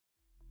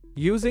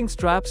Using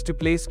straps to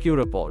place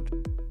Curapod.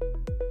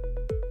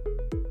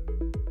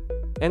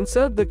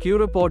 Insert the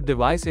Curapod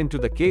device into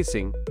the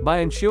casing by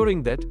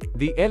ensuring that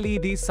the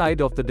LED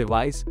side of the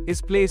device is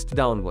placed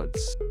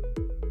downwards.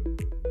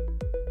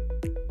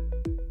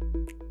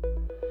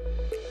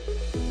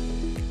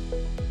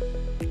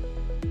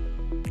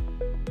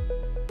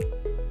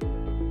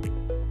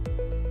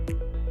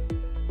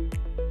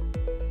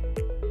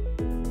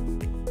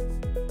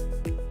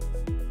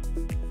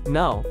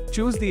 Now,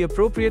 choose the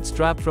appropriate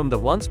strap from the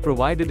ones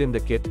provided in the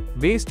kit,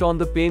 based on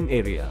the pain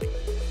area.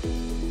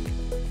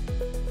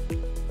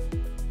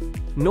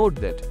 Note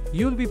that,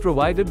 you'll be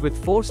provided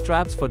with 4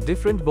 straps for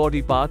different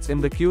body parts in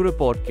the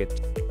Curapod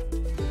kit.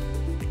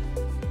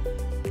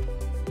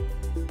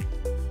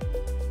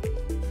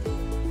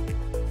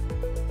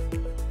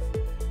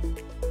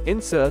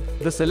 Insert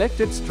the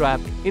selected strap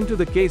into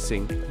the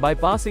casing by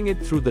passing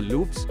it through the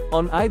loops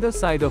on either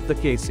side of the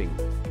casing.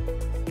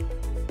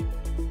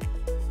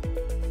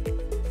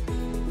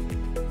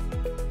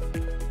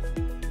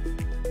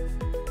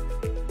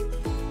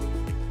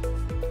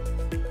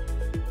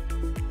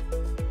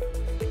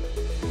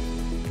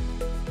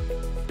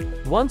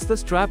 Once the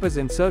strap is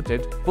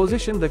inserted,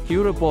 position the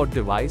Curapod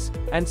device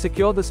and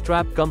secure the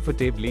strap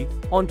comfortably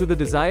onto the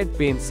desired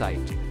pain site.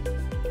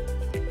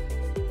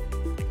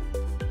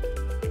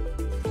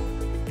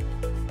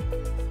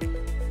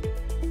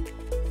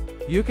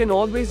 You can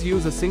always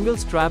use a single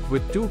strap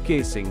with 2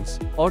 casings,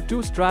 or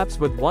 2 straps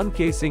with 1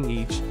 casing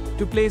each,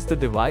 to place the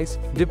device,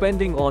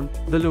 depending on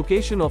the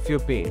location of your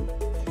pain.